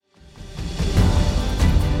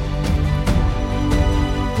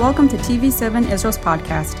Welcome to TV7 Israel's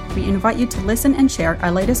podcast. We invite you to listen and share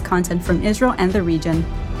our latest content from Israel and the region.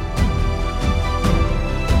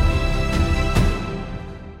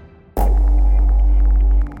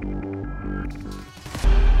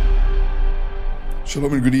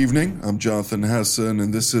 Shalom and good evening. I'm Jonathan Hassan,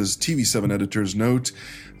 and this is TV7 Editor's Note.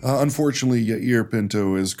 Unfortunately, Yair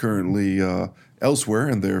Pinto is currently elsewhere,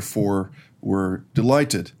 and therefore we're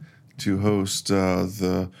delighted to host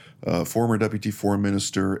the former Deputy Foreign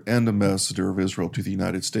Minister and Ambassador of Israel to the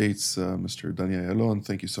United States, Mr. Danny Ayalon.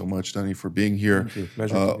 Thank you so much, Danny, for being here. Thank you.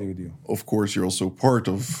 Pleasure to be with you. Of course, you're also part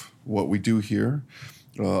of what we do here,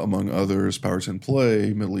 among others, Powers in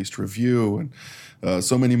Play, Middle East Review, and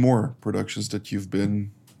so many more productions that you've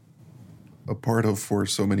been a part of for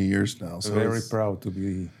so many years now. So very proud to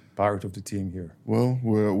be part of the team here. Well,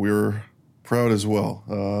 we're proud as well.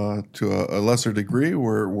 To a lesser degree,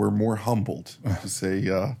 we're more humbled, to say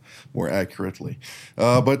more accurately.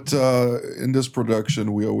 But in this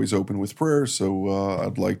production, we always open with prayer. So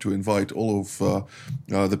I'd like to invite all of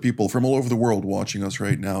the people from all over the world watching us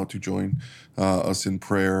right now to join us in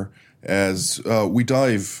prayer as we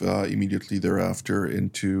dive immediately thereafter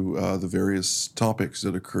into the various topics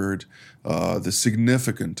that occurred, the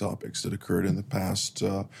significant topics that occurred in the past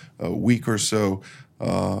week or so.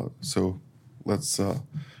 So let's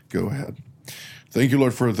go ahead. Thank you,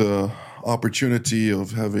 Lord, for the opportunity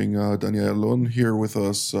of having Danny Ayalon here with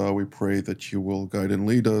us. We pray that you will guide and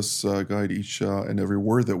lead us, guide each and every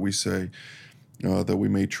word that we say, that we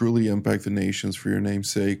may truly impact the nations for your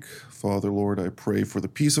name's sake. Father, Lord, I pray for the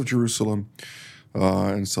peace of Jerusalem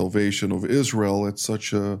and salvation of Israel at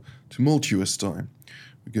such a tumultuous time.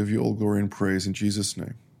 We give you all glory and praise in Jesus'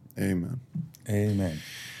 name. Amen. Amen.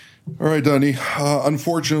 All right, Danny.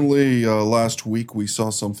 Unfortunately, last week we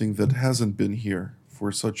saw something that hasn't been here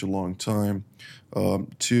for such a long time.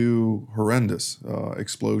 Two horrendous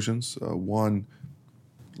explosions, one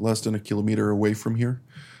less than a kilometer away from here,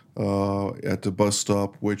 at the bus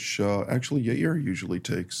stop, which actually Yair usually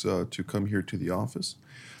takes to come here to the office.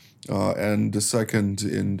 And the second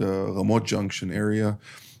in the Ramot Junction area,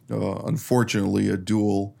 unfortunately a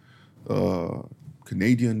dual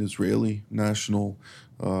Canadian-Israeli national.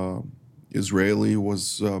 Israeli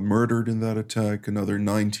was murdered in that attack. Another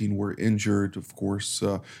 19 were injured, of course,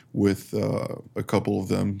 with a couple of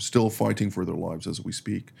them still fighting for their lives as we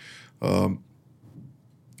speak. As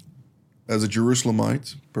a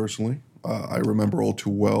Jerusalemite, personally, I remember all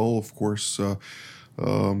too well. Of course,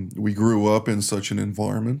 we grew up in such an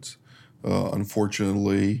environment.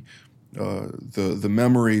 Unfortunately, the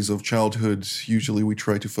memories of childhood, usually we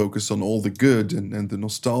try to focus on all the good and the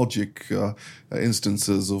nostalgic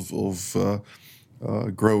instances of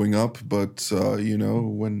growing up. But,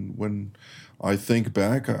 when I think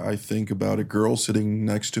back, I think about a girl sitting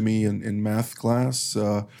next to me in math class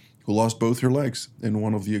who lost both her legs in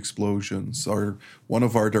one of the explosions. One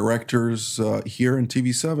of our directors here in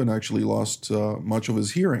TV7 actually lost much of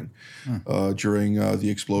his hearing during the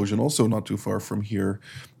explosion, also not too far from here.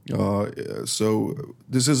 So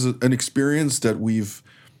this is an experience that we've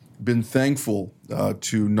been thankful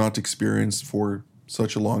to not experience for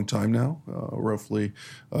such a long time now, roughly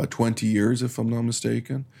 20 years, if I'm not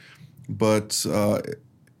mistaken. But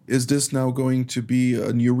is this now going to be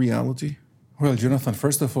a new reality? Well, Jonathan,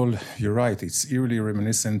 first of all, you're right. It's eerily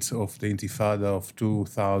reminiscent of the Intifada of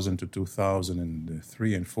 2000 to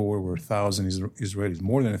 2003 and 4, where 1,000 Israelis,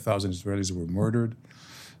 more than 1,000 Israelis were murdered.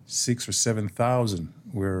 6,000 or 7,000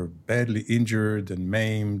 were badly injured and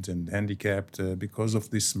maimed and handicapped because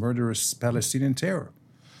of this murderous Palestinian terror,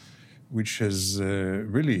 which has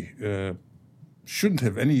really shouldn't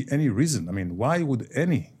have any reason. I mean, why would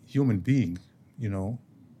any human being,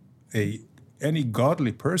 any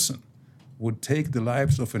godly person, would take the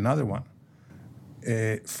lives of another one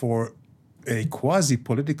for a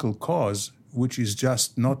quasi-political cause, which is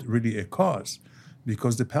just not really a cause?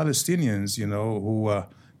 Because the Palestinians, who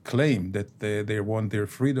claim that they want their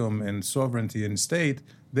freedom and sovereignty and state,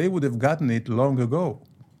 they would have gotten it long ago.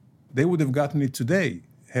 They would have gotten it today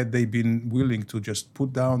had they been willing to just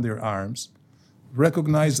put down their arms,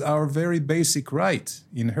 recognize our very basic right,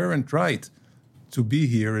 inherent right, to be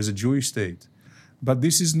here as a Jewish state. But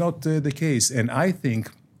this is not the case, and I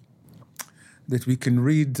think that we can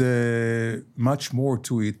read much more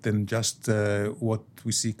to it than just what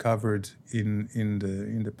we see covered in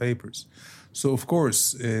the papers. So, of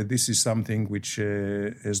course, this is something which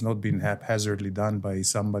has not been haphazardly done by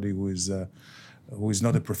somebody who is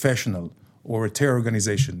not a professional or a terror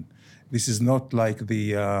organization. This is not like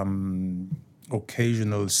the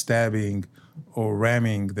occasional stabbing or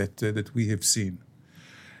ramming that we have seen.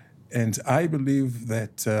 And I believe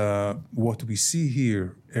that what we see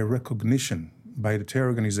here, a recognition by the terror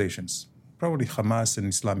organizations, probably Hamas and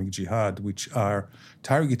Islamic Jihad, which are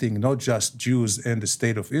targeting not just Jews and the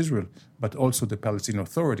state of Israel, but also the Palestinian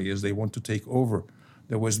Authority, as they want to take over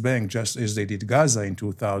the West Bank, just as they did Gaza in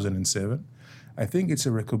 2007. I think it's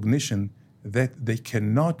a recognition that they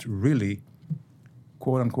cannot really,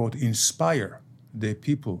 quote unquote, inspire the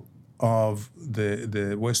people of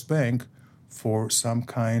the West Bank for some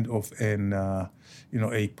kind of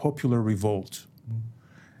a popular revolt.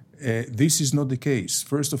 This is not the case.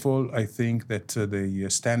 First of all, I think that the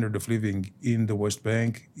standard of living in the West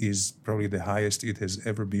Bank is probably the highest it has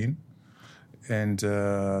ever been, and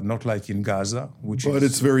not like in Gaza, But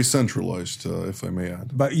it's very centralized, if I may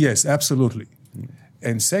add. But yes, absolutely.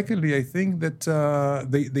 And secondly, I think that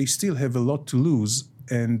they still have a lot to lose,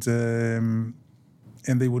 and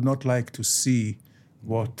they would not like to see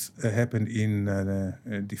what happened in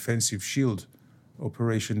a defensive shield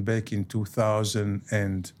operation back in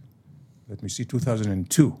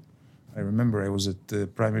 2002. I remember I was at the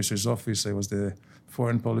Prime Minister's office. I was the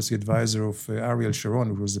foreign policy advisor of Ariel Sharon,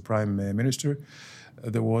 who was the Prime Minister.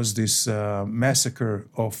 There was this massacre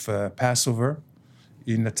of Passover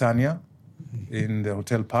in Netanya, in the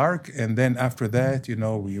Hotel Park, and then after that,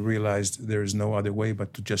 we realized there is no other way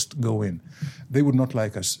but to just go in. They would not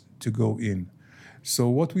like us to go in. So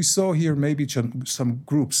what we saw here, maybe some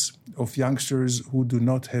groups of youngsters who do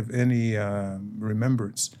not have any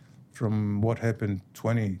remembrance from what happened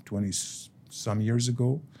 20 some years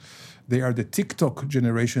ago. They are the TikTok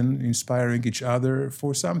generation, inspiring each other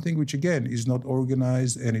for something which, again, is not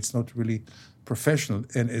organized and it's not really professional.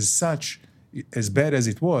 And as such, as bad as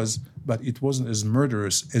it was, but it wasn't as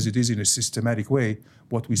murderous as it is in a systematic way,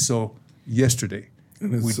 what we saw yesterday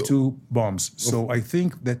with 2 bombs. So I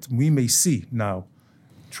think that we may see now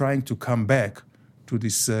trying to come back to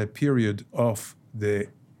this period of the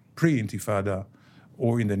pre-Intifada,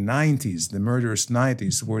 or in the 90s, the murderous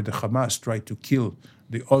 90s, where the Hamas tried to kill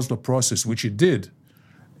the Oslo process, which it did.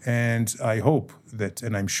 And I hope that,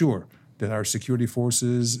 and I'm sure, that our security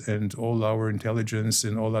forces and all our intelligence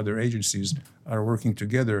and all other agencies are working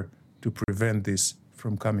together to prevent this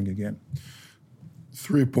from coming again.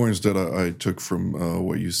 3 points that I took from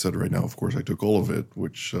what you said right now. Of course, I took all of it,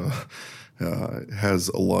 which has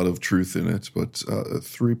a lot of truth in it, but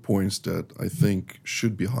 3 points that I think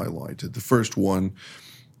should be highlighted. The first one,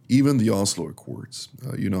 even the Oslo Accords.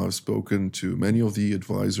 I've spoken to many of the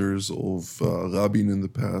advisors of Rabin in the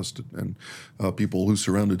past and people who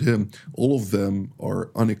surrounded him. All of them are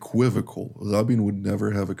unequivocal. Rabin would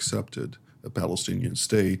never have accepted a Palestinian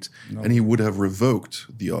state, and he would have revoked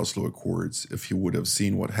the Oslo Accords if he would have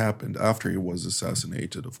seen what happened after he was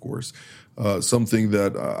assassinated, of course. Something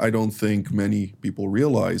that I don't think many people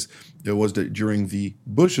realize was that during the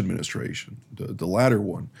Bush administration, the latter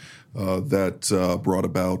one, that brought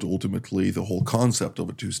about ultimately the whole concept of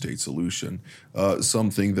a two-state solution,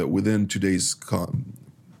 something that within today's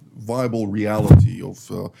viable reality of,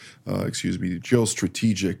 the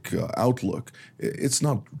geostrategic outlook, it's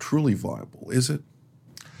not truly viable, is it?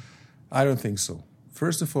 I don't think so.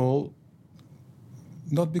 First of all,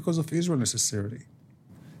 not because of Israel necessarily.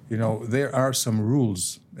 There are some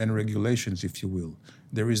rules and regulations, if you will.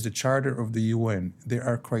 There is the Charter of the UN. There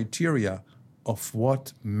are criteria of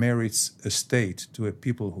what merits a state to a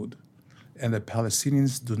peoplehood. And the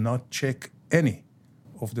Palestinians do not check any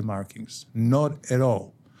of the markings, not at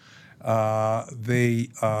all.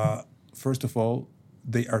 First of all,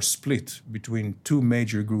 they are split between 2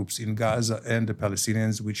 major groups in Gaza and the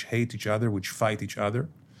Palestinians, which hate each other, which fight each other.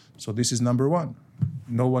 So this is number one.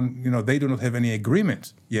 No one, they do not have any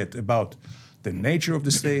agreement yet about the nature of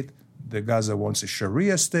the state. The Gaza wants a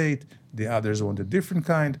Sharia state. The others want a different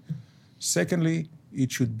kind. Secondly,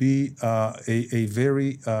 it should be a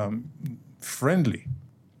very friendly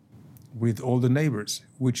with all the neighbors,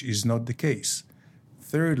 which is not the case.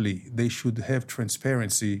 Thirdly, they should have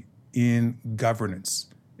transparency in governance.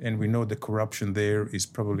 And we know the corruption there is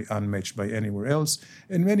probably unmatched by anywhere else.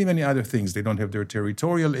 And many, many other things. They don't have their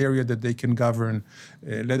territorial area that they can govern,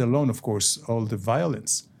 let alone, of course, all the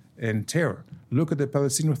violence and terror. Look at the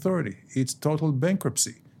Palestinian Authority. It's total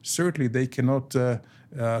bankruptcy. Certainly, they cannot,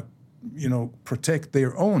 protect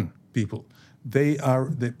their own people.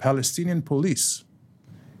 The Palestinian police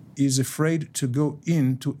is afraid to go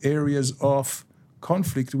into areas of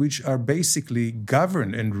conflict which are basically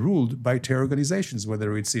governed and ruled by terror organizations,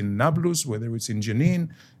 whether it's in Nablus, whether it's in Jenin,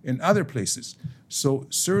 and other places. So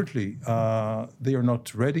certainly they are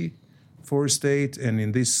not ready for a state, and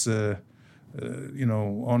in this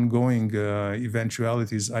ongoing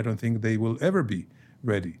eventualities, I don't think they will ever be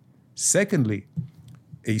ready. Secondly,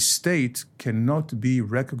 a state cannot be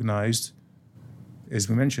recognized, as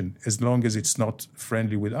we mentioned, as long as it's not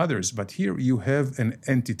friendly with others. But here you have an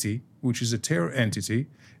entity, which is a terror entity,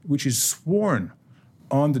 which is sworn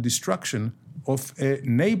on the destruction of a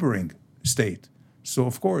neighboring state. So,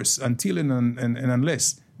 of course, until and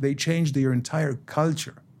unless they change their entire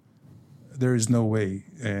culture, there is no way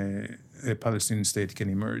a Palestinian state can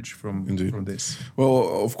emerge from this.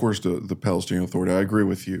 Well, of course, the Palestinian Authority, I agree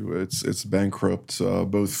with you. It's bankrupt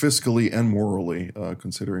both fiscally and morally,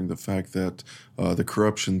 considering the fact that the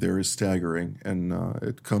corruption there is staggering, and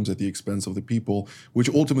it comes at the expense of the people, which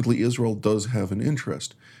ultimately Israel does have an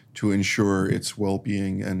interest to ensure its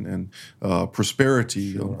well-being and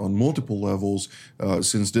prosperity on multiple levels,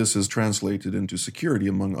 since this is translated into security,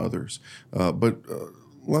 among others. But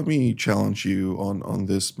let me challenge you on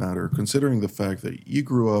this matter, considering the fact that you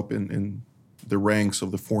grew up in the ranks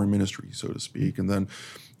of the foreign ministry, so to speak, and then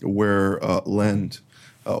were lent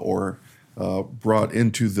or brought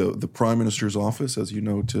into the prime minister's office, as you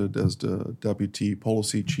noted, as the deputy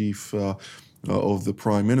policy chief of the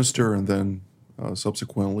prime minister, and then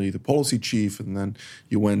subsequently the policy chief, and then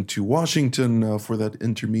you went to Washington for that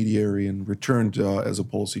intermediary and returned as a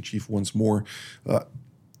policy chief once more.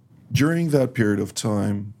 During that period of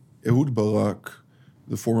time, Ehud Barak,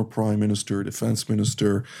 the former prime minister, defense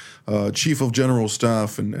minister, chief of general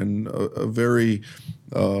staff, and a very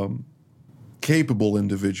capable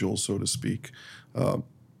individual, so to speak,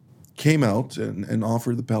 came out and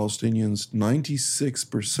offered the Palestinians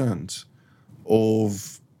 96%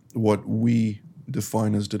 of what we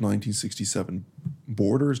define as the 1967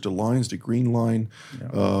 borders, the lines, the Green Line,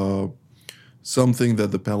 something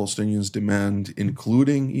that the Palestinians demand,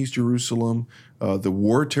 including East Jerusalem, the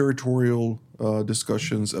war territorial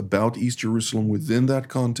discussions about East Jerusalem within that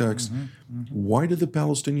context. Why did the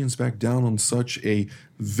Palestinians back down on such a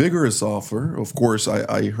vigorous offer? Of course,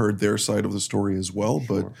 I heard their side of the story as well,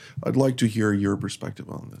 but I'd like to hear your perspective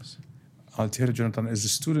on this. I'll tell you, Jonathan, as a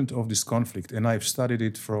student of this conflict, and I've studied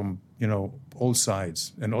it from, all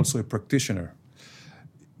sides, and also a practitioner,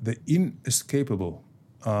 the inescapable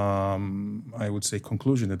I would say,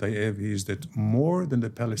 conclusion that I have is that more than the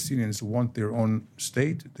Palestinians want their own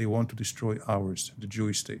state, they want to destroy ours, the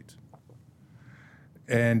Jewish state.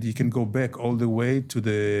 And you can go back all the way to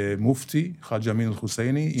the Mufti, Haj Amin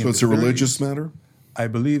al-Husseini. So it's a religious matter? I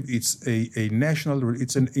believe it's a national,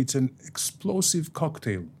 it's an explosive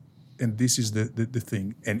cocktail. And this is the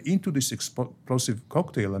thing. And into this explosive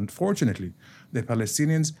cocktail, unfortunately, the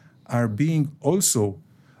Palestinians are being also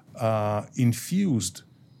infused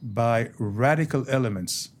by radical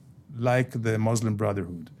elements like the Muslim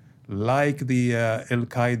Brotherhood, like the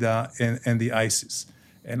Al-Qaeda and the ISIS.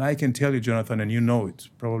 And I can tell you, Jonathan, and you know it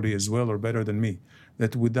probably as well or better than me,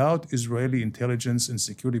 that without Israeli intelligence and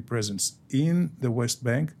security presence in the West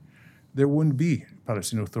Bank, there wouldn't be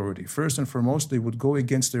Palestinian Authority. First and foremost, they would go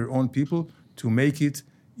against their own people to make it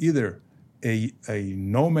either a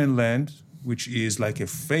no-man land, which is like a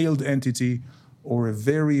failed entity, or a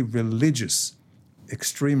very religious,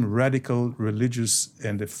 extreme radical religious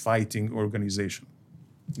and a fighting organization.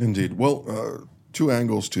 Indeed. Well, two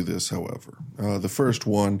angles to this, however. The first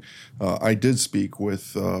one, I did speak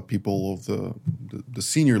with people of the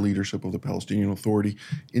senior leadership of the Palestinian Authority,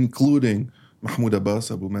 including Mahmoud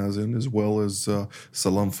Abbas, Abu Mazen, as well as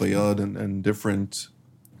Salam Fayyad and different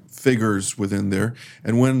figures within there.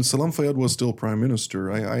 And when Salam Fayyad was still prime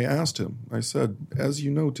minister, I asked him, I said, as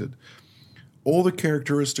you noted, all the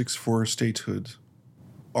characteristics for statehood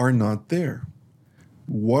are not there.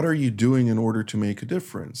 What are you doing in order to make a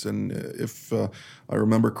difference? And if I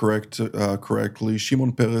remember correctly,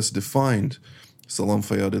 Shimon Peres defined Salam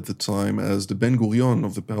Fayyad at the time as the Ben Gurion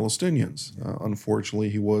of the Palestinians. Unfortunately,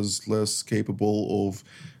 he was less capable of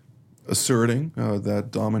asserting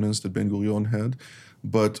that dominance that Ben Gurion had.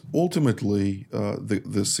 But ultimately,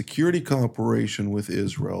 the security cooperation with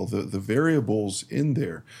Israel, the variables in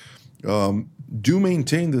there, do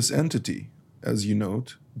maintain this entity, as you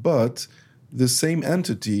note, but the same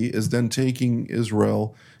entity is then taking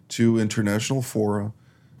Israel to international fora,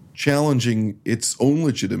 challenging its own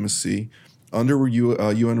legitimacy. Under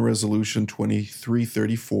UN Resolution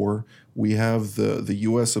 2334, we have the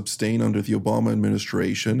U.S. abstain under the Obama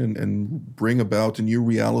administration and bring about a new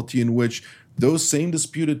reality in which those same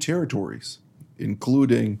disputed territories,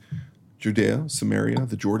 including Judea, Samaria,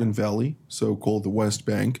 the Jordan Valley, so-called the West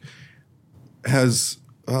Bank, has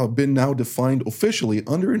been now defined officially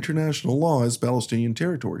under international law as Palestinian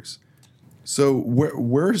territories. So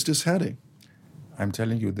where is this heading? I'm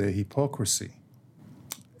telling you, the hypocrisy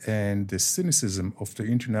and the cynicism of the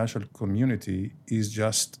international community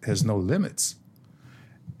has no limits.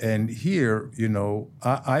 And here,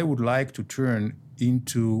 I would like to turn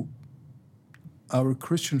into our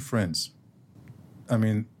Christian friends. I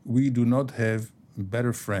mean, we do not have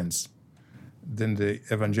better friends than the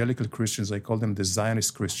evangelical Christians. I call them the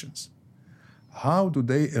Zionist Christians. How do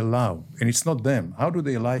they allow, and it's not them, how do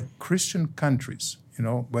they allow Christian countries,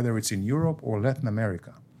 whether it's in Europe or Latin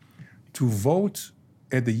America, to vote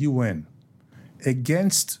at the UN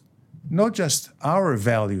against not just our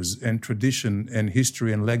values and tradition and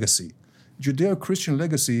history and legacy? Judeo-Christian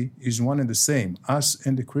legacy is one and the same, us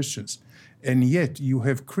and the Christians. And yet you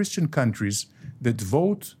have Christian countries that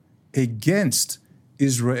vote against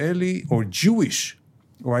Israeli or Jewish,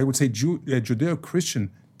 or I would say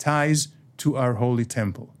Judeo-Christian ties to our holy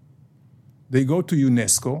temple. They go to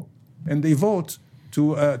UNESCO and they vote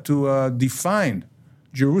to define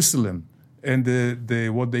Jerusalem and the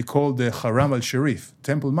what they call the Haram al-Sharif,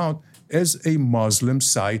 Temple Mount, as a Muslim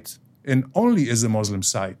site and only as a Muslim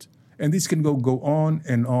site. And this can go on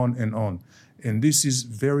and on and on. And this is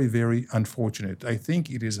very, very unfortunate. I think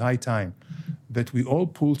it is high time that we all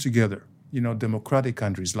pull together, democratic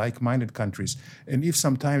countries, like-minded countries. And if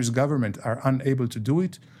sometimes governments are unable to do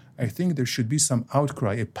it, I think there should be some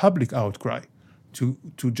outcry, a public outcry, to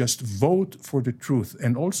just vote for the truth.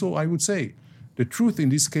 And also, I would say, the truth in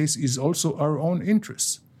this case is also our own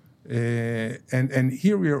interests. And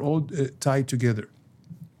here we are all tied together.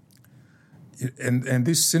 And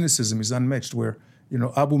this cynicism is unmatched where,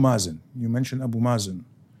 Abu Mazen, you mentioned Abu Mazen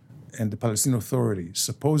and the Palestinian Authority,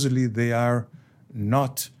 supposedly they are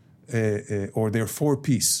not, or they're for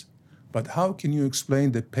peace. But how can you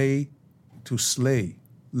explain the pay to slay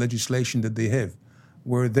legislation that they have,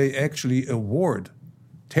 where they actually award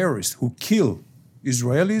terrorists who kill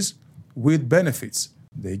Israelis with benefits?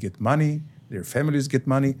 They get money, their families get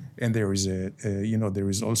money, and there is there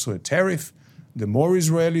is also a tariff. The more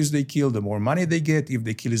Israelis they kill, the more money they get. If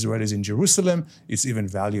they kill Israelis in Jerusalem, it's even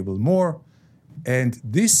valuable more. And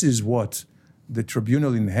this is what the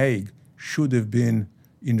tribunal in Hague should have been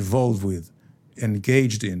involved with,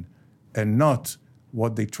 engaged in, and not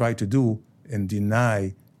what they try to do and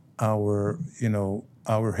deny our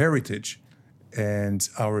heritage and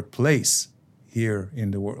our place here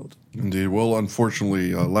in the world. Indeed. Well,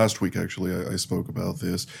 unfortunately, last week, actually, I spoke about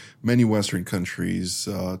this. Many Western countries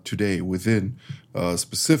today, within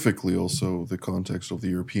specifically also the context of the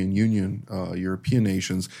European Union, European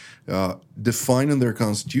nations, define in their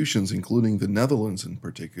constitutions, including the Netherlands in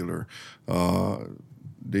particular,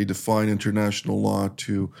 they define international law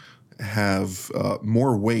to have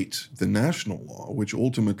more weight than national law, which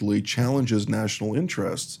ultimately challenges national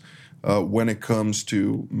interests when it comes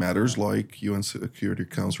to matters like UN Security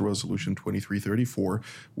Council Resolution 2334,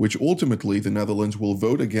 which ultimately the Netherlands will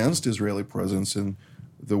vote against Israeli presence in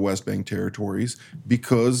the West Bank territories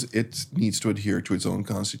because it needs to adhere to its own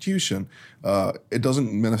constitution. It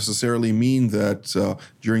doesn't necessarily mean that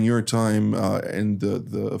during your time in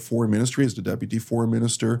the foreign ministry as the deputy foreign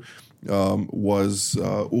minister was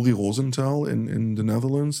Uri Rosenthal in the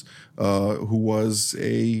Netherlands, who was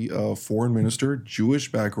a foreign minister,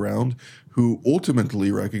 Jewish background, who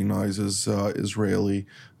ultimately recognizes Israeli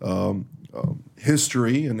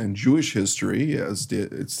history and Jewish history as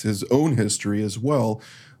it's his own history as well,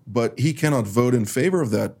 but he cannot vote in favor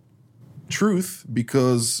of that truth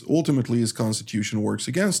because ultimately his constitution works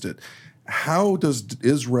against it. How does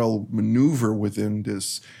Israel maneuver within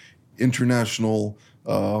this international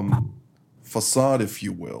facade, if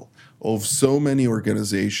you will, of so many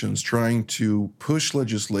organizations trying to push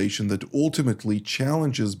legislation that ultimately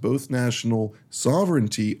challenges both national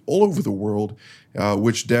sovereignty all over the world,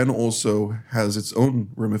 which then also has its own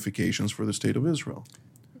ramifications for the state of Israel?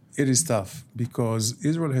 It is tough because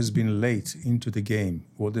Israel has been late into the game.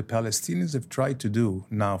 What the Palestinians have tried to do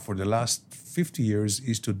now for the last 50 years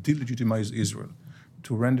is to delegitimize Israel,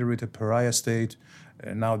 to render it a pariah state.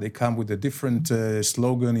 Now they come with a different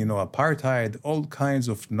slogan, apartheid, all kinds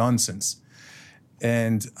of nonsense.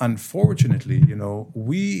 And unfortunately,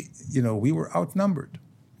 we were outnumbered.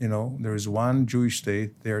 There is one Jewish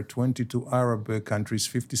state, there are 22 Arab countries,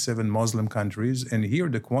 57 Muslim countries, and here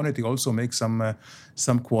the quantity also makes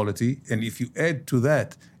some quality. And if you add to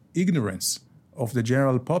that ignorance of the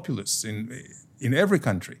general populace in every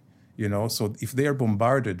country, so if they are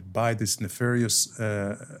bombarded by this nefarious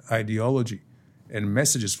ideology and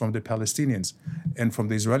messages from the Palestinians, and from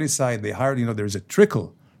the Israeli side, they hired, there's a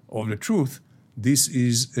trickle of the truth. This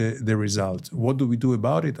is the result. What do we do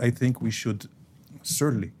about it? I think we should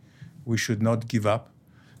not give up.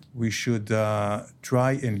 We should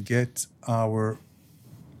try and get our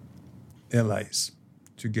allies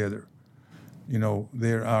together.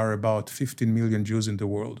 There are about 15 million Jews in the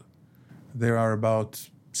world. There are about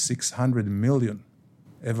 600 million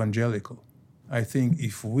evangelical. I think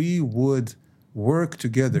if we would work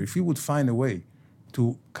together, if we would find a way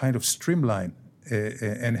to kind of streamline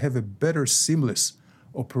and have a better seamless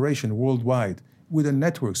operation worldwide with the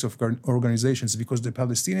networks of organizations, because the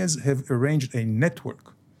Palestinians have arranged a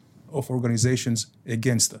network of organizations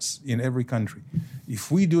against us in every country.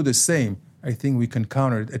 If we do the same, I think we can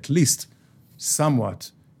counter it, at least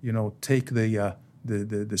somewhat, take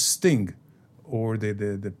the sting or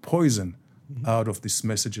the poison out of these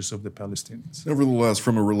messages of the Palestinians. Nevertheless,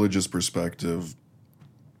 from a religious perspective,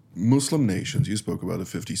 Muslim nations, you spoke about the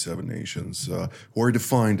 57 nations, who are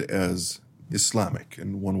defined as Islamic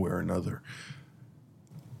in one way or another.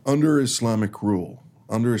 Under Islamic rule,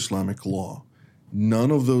 under Islamic law,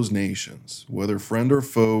 none of those nations, whether friend or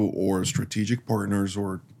foe or strategic partners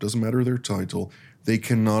or doesn't matter their title, they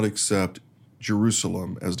cannot accept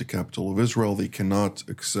Jerusalem as the capital of Israel. They cannot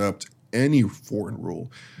accept any foreign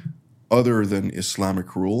rule other than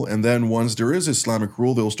Islamic rule. And then once there is Islamic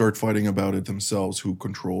rule, they'll start fighting about it themselves, who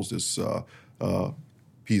controls this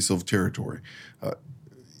piece of territory.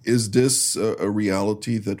 Is this a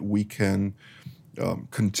reality that we can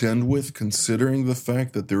contend with, considering the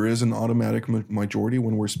fact that there is an automatic majority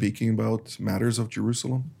when we're speaking about matters of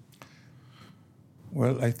Jerusalem?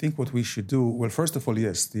 Well, I think what we should do, well, first of all,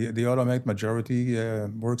 yes, the automatic majority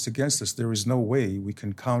works against us. There is no way we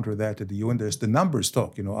can counter that at the UN. The numbers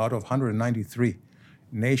talk, out of 193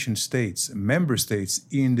 nation states, member states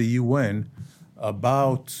in the UN,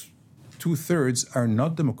 about 2/3 are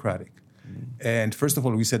not democratic. And first of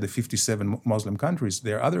all, we said the 57 Muslim countries.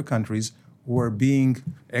 There are other countries who are being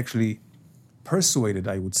actually persuaded,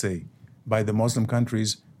 I would say, by the Muslim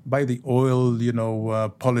countries, by the oil,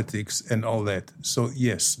 politics and all that. So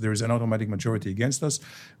yes, there is an automatic majority against us,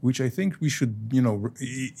 which I think we should,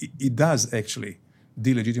 it does actually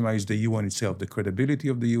delegitimize the UN itself, the credibility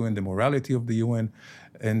of the UN, the morality of the UN.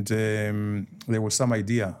 And there was some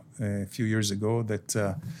idea a few years ago that,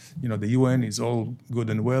 the UN is all good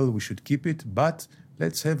and well, we should keep it, but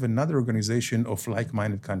let's have another organization of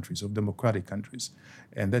like-minded countries, of democratic countries.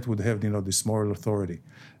 And that would have, this moral authority.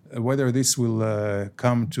 Whether this will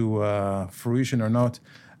come to fruition or not,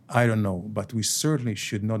 I don't know. But we certainly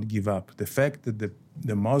should not give up. The fact that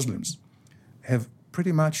the Muslims have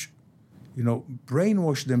pretty much,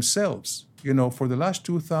 brainwashed themselves, for the last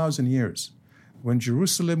 2,000 years. When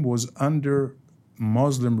Jerusalem was under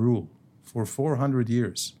Muslim rule for 400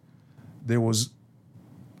 years, there was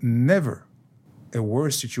never a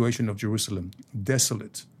worse situation of Jerusalem,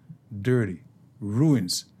 desolate, dirty,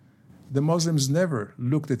 ruins. The Muslims never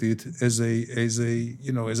looked at it as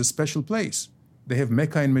a special place. They have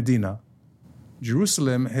Mecca and Medina.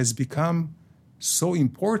 Jerusalem has become so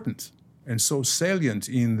important and so salient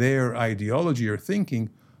in their ideology or thinking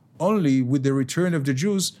only with the return of the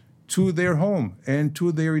Jews to their home and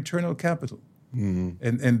to their eternal capital.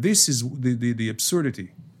 Mm-hmm. And this is the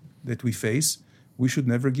absurdity that we face. We should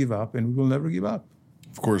never give up, and we will never give up.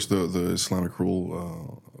 Of course, the Islamic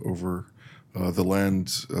rule over the land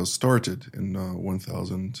started in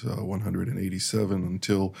 1187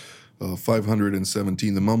 until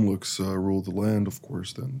 517. The Mamluks ruled the land, of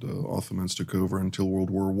course. Then the Ottomans took over until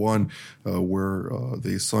World War I, where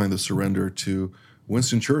they signed the surrender to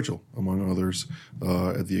Winston Churchill, among others,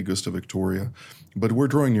 at the Augusta Victoria. But we're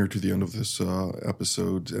drawing near to the end of this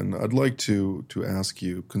episode, and I'd like to ask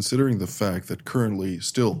you, considering the fact that currently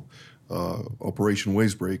still Operation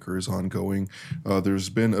Wavebreaker is ongoing. There's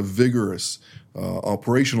been a vigorous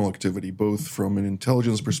operational activity, both from an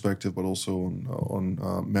intelligence perspective, but also on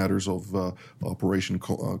matters of operation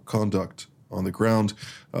conduct on the ground.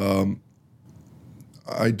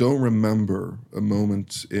 I don't remember a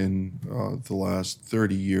moment in the last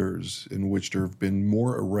 30 years in which there have been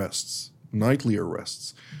more arrests, nightly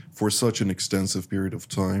arrests, for such an extensive period of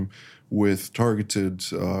time, with targeted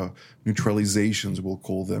neutralizations, we'll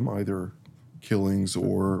call them, either killings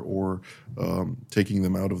or taking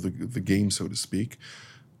them out of the game, so to speak.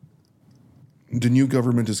 The new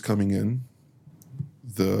government is coming in.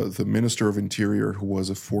 The Minister of Interior, who was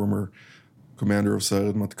a former commander of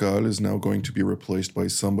Sayeret Matkal, is now going to be replaced by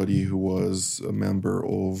somebody who was a member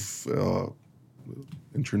of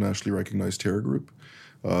internationally recognized terror group.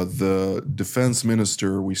 The defense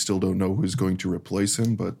minister, we still don't know who's going to replace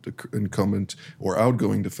him, but the incumbent or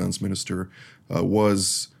outgoing defense minister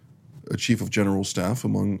was a chief of general staff,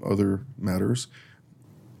 among other matters.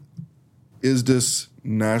 Is this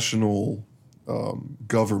national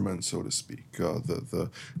government, so to speak,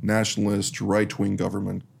 the nationalist right-wing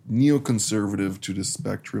government, neoconservative to the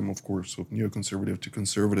spectrum, of course, of neoconservative to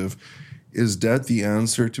conservative, is that the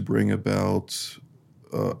answer to bring about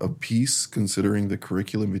a peace, considering the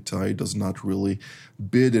curriculum vitae does not really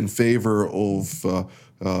bid in favor of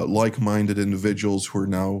like-minded individuals who are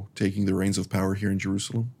now taking the reins of power here in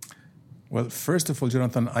Jerusalem? Well, first of all,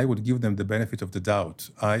 Jonathan, I would give them the benefit of the doubt.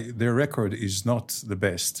 Their record is not the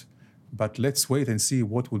best, but let's wait and see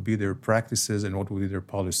what would be their practices and what would be their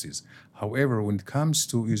policies. However, when it comes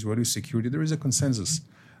to Israeli security, there is a consensus.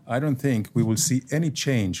 I don't think we will see any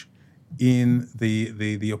change in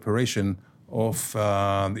the operation of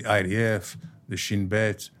the IDF, the Shin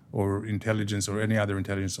Bet, or intelligence, or any other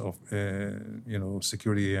intelligence of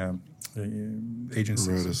security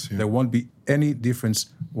agencies. Right, yeah. There won't be any difference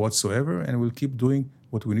whatsoever, and we'll keep doing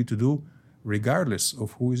what we need to do, regardless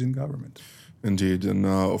of who is in government. Indeed, and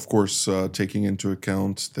of course, taking into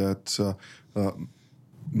account that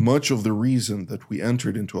much of the reason that we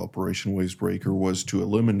entered into Operation Wavebreaker was to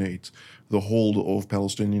eliminate the hold of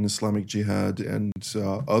Palestinian Islamic Jihad and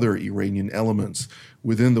other Iranian elements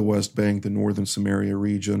within the West Bank, the northern Samaria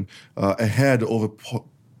region, ahead of a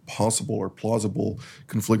possible or plausible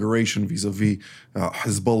conflagration vis-a-vis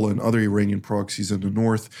Hezbollah and other Iranian proxies in the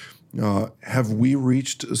north. Have we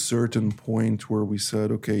reached a certain point where we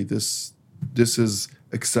said, okay, this is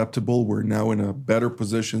acceptable, we're now in a better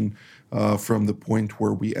position from the point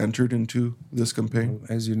where we entered into this campaign?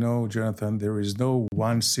 As you know, Jonathan, there is no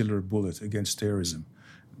one silver bullet against terrorism.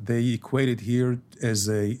 They equate it here as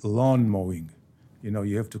a lawn mowing.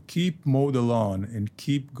 You have to keep mow the lawn and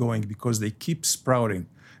keep going because they keep sprouting.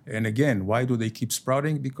 And again, why do they keep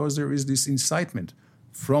sprouting? Because there is this incitement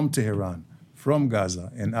from Tehran, from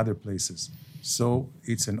Gaza, and other places. So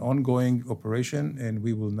it's an ongoing operation, and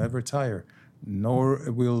we will never tire, nor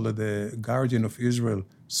will the guardian of Israel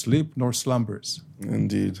sleep nor slumbers.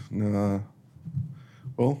 Indeed.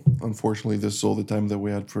 Well, unfortunately, this is all the time that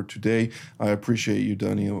we had for today. I appreciate you,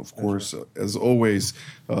 Danny, of course, as always,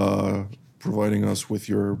 providing us with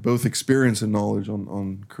your both experience and knowledge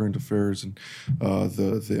on current affairs and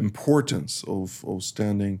the importance of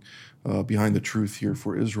standing behind the truth here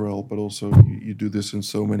for Israel, but also you do this in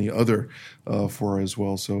so many other fora as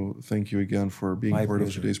well. So thank you again for being part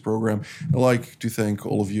of today's program. I'd like to thank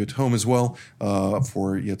all of you at home as well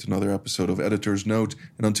for yet another episode of Editor's Note.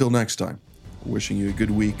 And until next time, wishing you a good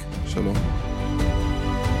week. Shalom.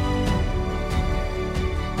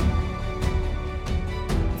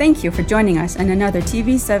 Thank you for joining us in another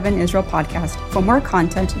TV7 Israel podcast. For more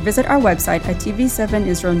content, visit our website at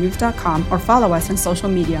tv7israelnews.com or follow us on social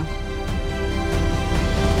media.